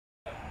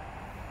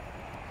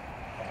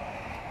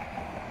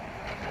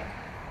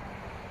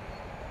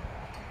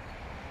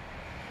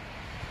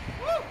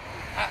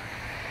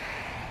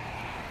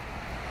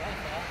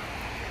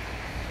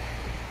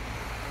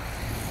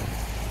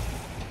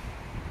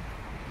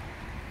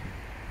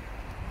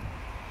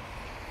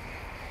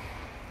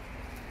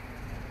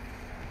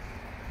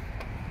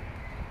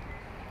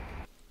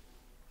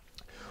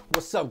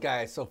What's up,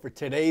 guys? So for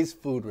today's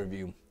food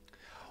review,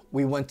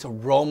 we went to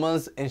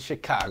Roma's in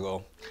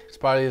Chicago. It's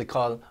probably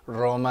called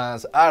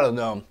Roma's. I don't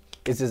know.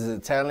 It's this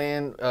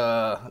Italian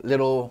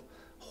little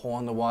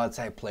hole-in-the-wall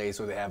type place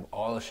where they have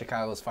all of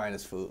Chicago's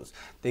finest foods.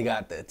 They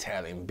got the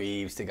Italian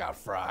beefs, they got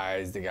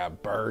fries, they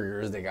got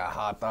burgers, they got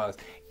hot dogs.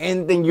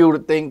 Anything you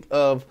would think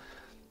of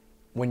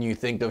when you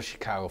think of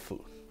Chicago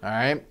food. All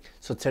right.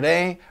 So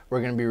today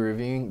we're gonna be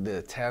reviewing the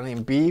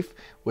Italian beef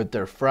with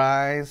their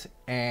fries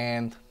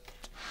and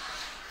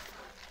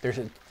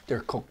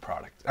their Coke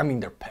products. I mean,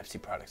 they're Pepsi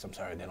products. I'm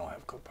sorry, they don't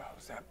have Coke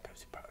products. They have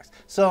Pepsi products.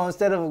 So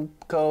instead of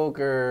Coke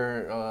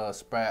or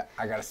Sprite,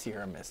 I got a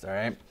Sierra Mist. All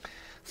right.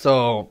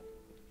 So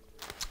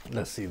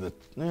let's see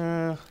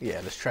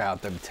let's try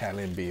out the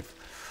Italian beef.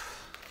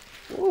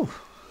 Ooh,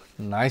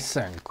 nice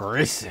and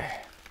greasy.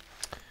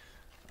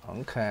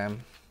 Okay.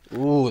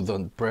 Ooh, the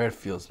bread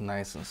feels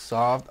nice and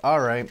soft.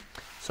 All right.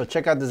 So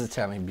check out this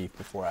Italian beef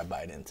before I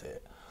bite into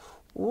it.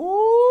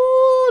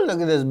 Ooh, look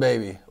at this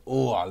baby.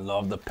 Ooh, I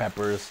love the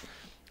peppers.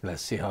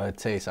 Let's see how it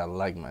tastes. I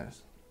like mine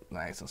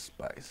nice and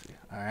spicy.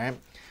 All right.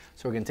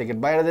 So we're going to take a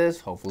bite of this.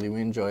 Hopefully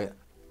we enjoy it.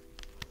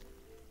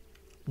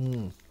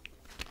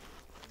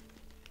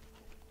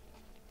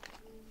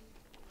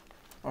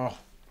 Oh.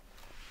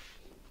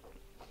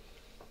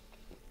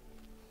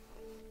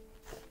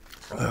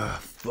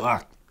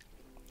 Fuck.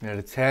 That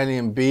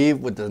Italian beef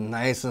with the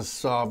nice and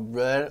soft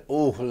bread.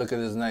 Ooh, look at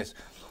this nice.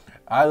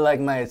 I like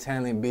my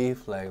Italian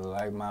beef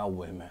like my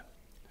women.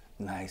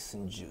 Nice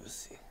and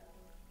juicy.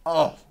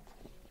 Oh.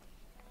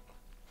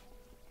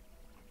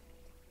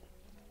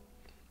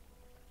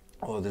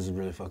 Oh, this is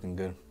really fucking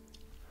good.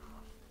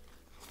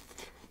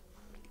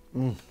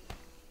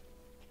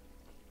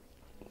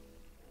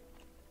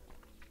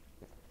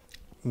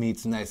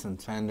 Meat's nice and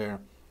tender.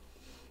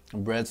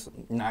 Bread's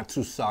not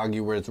too soggy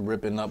where it's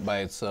ripping up by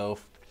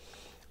itself.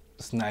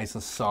 It's nice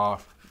and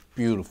soft.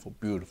 Beautiful,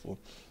 beautiful.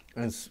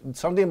 And it's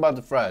something about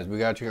the fries. We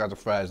gotta check out the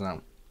fries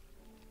now.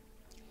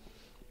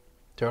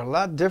 They're a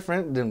lot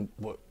different than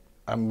what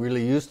I'm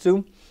really used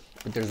to,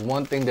 but there's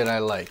one thing that I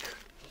like.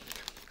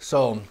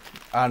 So,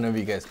 I don't know if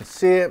you guys can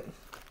see it.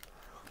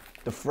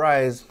 The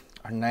fries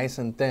are nice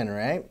and thin,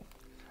 right?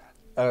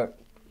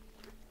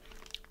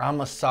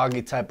 I'm a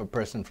soggy type of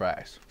person,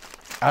 fries.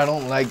 I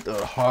don't like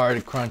the hard,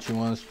 crunchy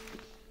ones.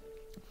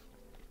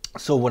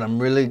 So what I'm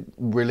really,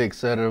 really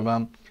excited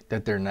about,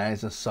 that they're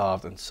nice and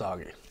soft and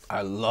soggy.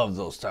 I love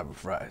those type of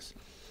fries.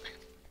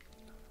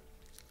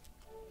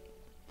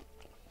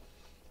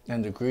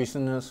 And the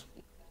greasiness,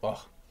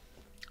 oh,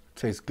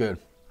 tastes good.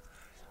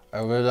 I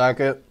really like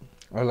it.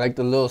 I like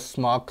the little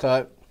small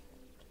cut.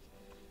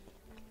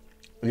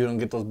 You don't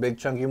get those big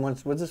chunky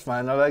ones, which is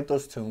fine. I like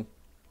those too.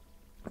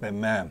 But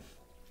man,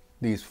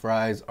 these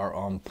fries are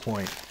on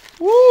point.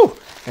 Woo!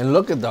 And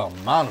look at the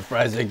amount of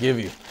fries they give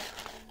you.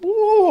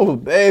 Woo,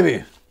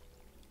 baby.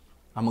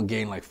 I'm gonna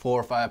gain like 4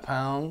 or 5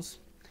 pounds,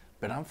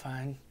 but I'm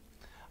fine.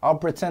 I'll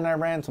pretend I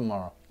ran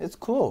tomorrow. It's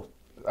cool.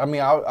 I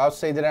mean, I'll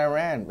say that I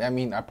ran. I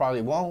mean, I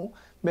probably won't,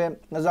 but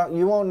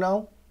you won't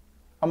know.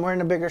 I'm wearing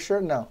a bigger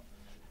shirt now.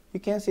 You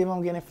can't see if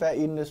I'm getting fat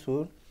eating this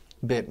food.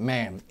 But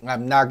man,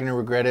 I'm not gonna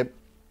regret it.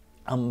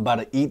 I'm about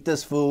to eat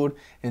this food,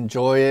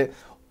 enjoy it.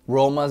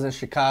 Roma's in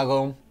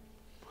Chicago.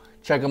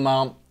 Check them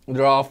out.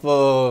 They're off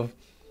of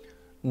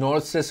N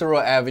Cicero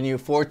Avenue,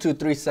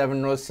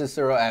 4237 N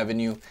Cicero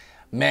Avenue.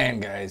 Man,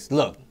 guys,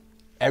 look,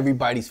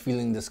 everybody's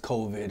feeling this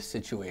COVID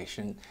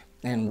situation,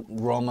 and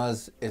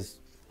Roma's is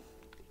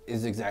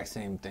the exact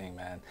same thing,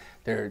 man.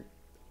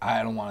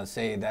 I don't want to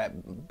say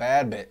that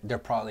bad, but they're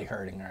probably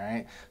hurting, all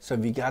right? So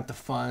if you got the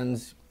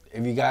funds,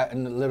 if you got a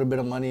little bit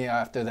of money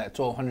after that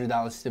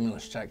 $1,200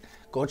 stimulus check,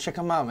 go check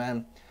them out,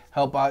 man.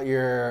 Help out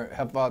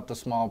the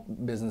small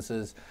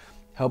businesses.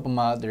 Help them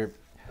out. They're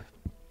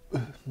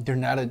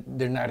not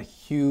a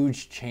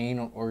huge chain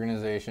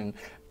organization,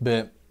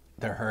 but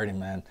they're hurting,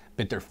 man.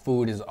 But their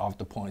food is off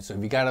the point. So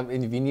if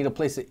you need a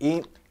place to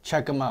eat,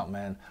 check them out,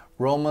 man.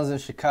 Roma's in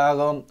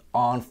Chicago,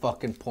 on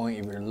fucking point.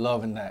 If you're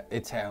loving that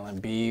Italian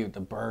beef, the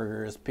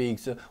burgers,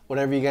 pizza,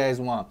 whatever you guys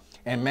want.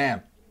 And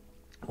man,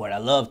 what I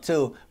love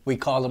too, we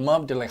call them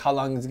up. They're like, how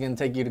long is it gonna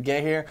take you to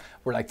get here?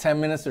 We're like 10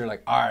 minutes. They're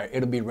like, all right,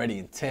 it'll be ready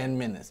in 10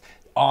 minutes.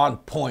 On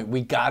point.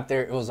 We got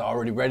there. It was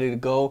already ready to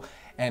go.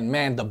 And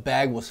man, the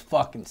bag was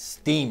fucking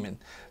steaming.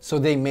 So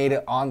they made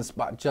it on the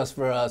spot just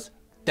for us.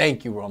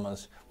 Thank you,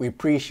 Roma's. We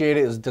appreciate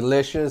it. It was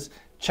delicious.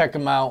 Check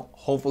them out.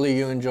 Hopefully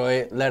you enjoy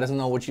it. Let us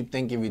know what you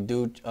think if you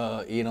do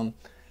eat them.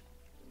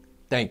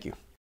 Thank you.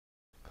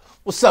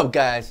 What's up,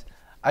 guys?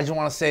 I just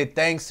want to say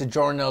thanks to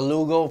Jornel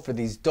Lugo for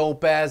these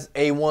dope-ass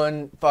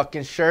A1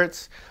 fucking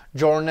shirts.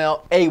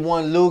 Jornel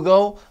A1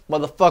 Lugo,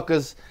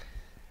 motherfuckers.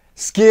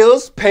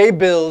 Skills, pay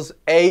bills,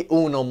 A1,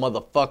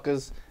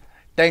 motherfuckers.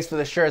 Thanks for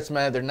the shirts,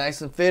 man. They're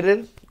nice and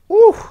fitted.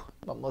 Woo!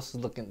 My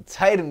muscles looking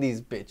tight in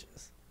these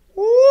bitches.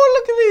 Woo!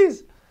 Look at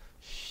these.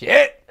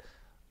 Shit.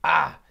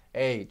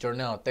 Hey,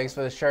 Jornel, thanks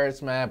for the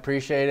shirts, man.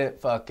 Appreciate it.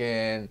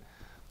 Fucking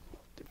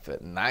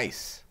fit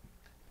nice.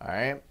 All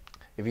right.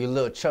 If you're a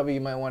little chubby,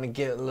 you might want to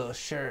get a little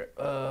shirt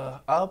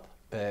up.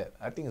 But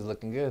I think it's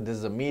looking good. This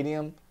is a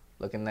medium.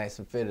 Looking nice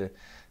and fitted.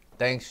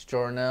 Thanks,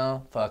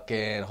 Jornell.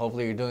 Fucking,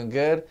 hopefully you're doing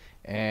good.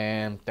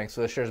 And thanks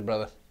for the shirts,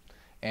 brother.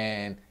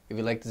 And if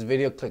you like this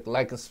video, click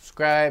like and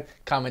subscribe.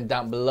 Comment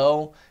down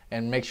below.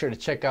 And make sure to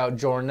check out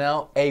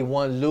Jornell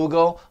A1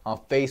 Lugo on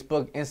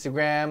Facebook,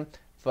 Instagram,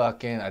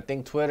 fucking, I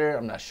think Twitter.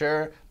 I'm not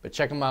sure. But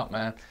check him out,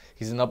 man.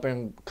 He's an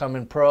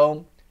up-and-coming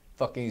pro.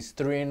 Fucking, he's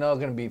 3-0.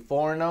 Gonna be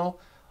 4-0.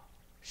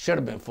 Should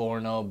have been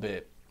 4-0,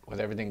 but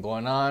with everything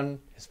going on,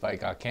 his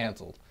fight got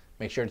canceled.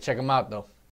 Make sure to check him out, though.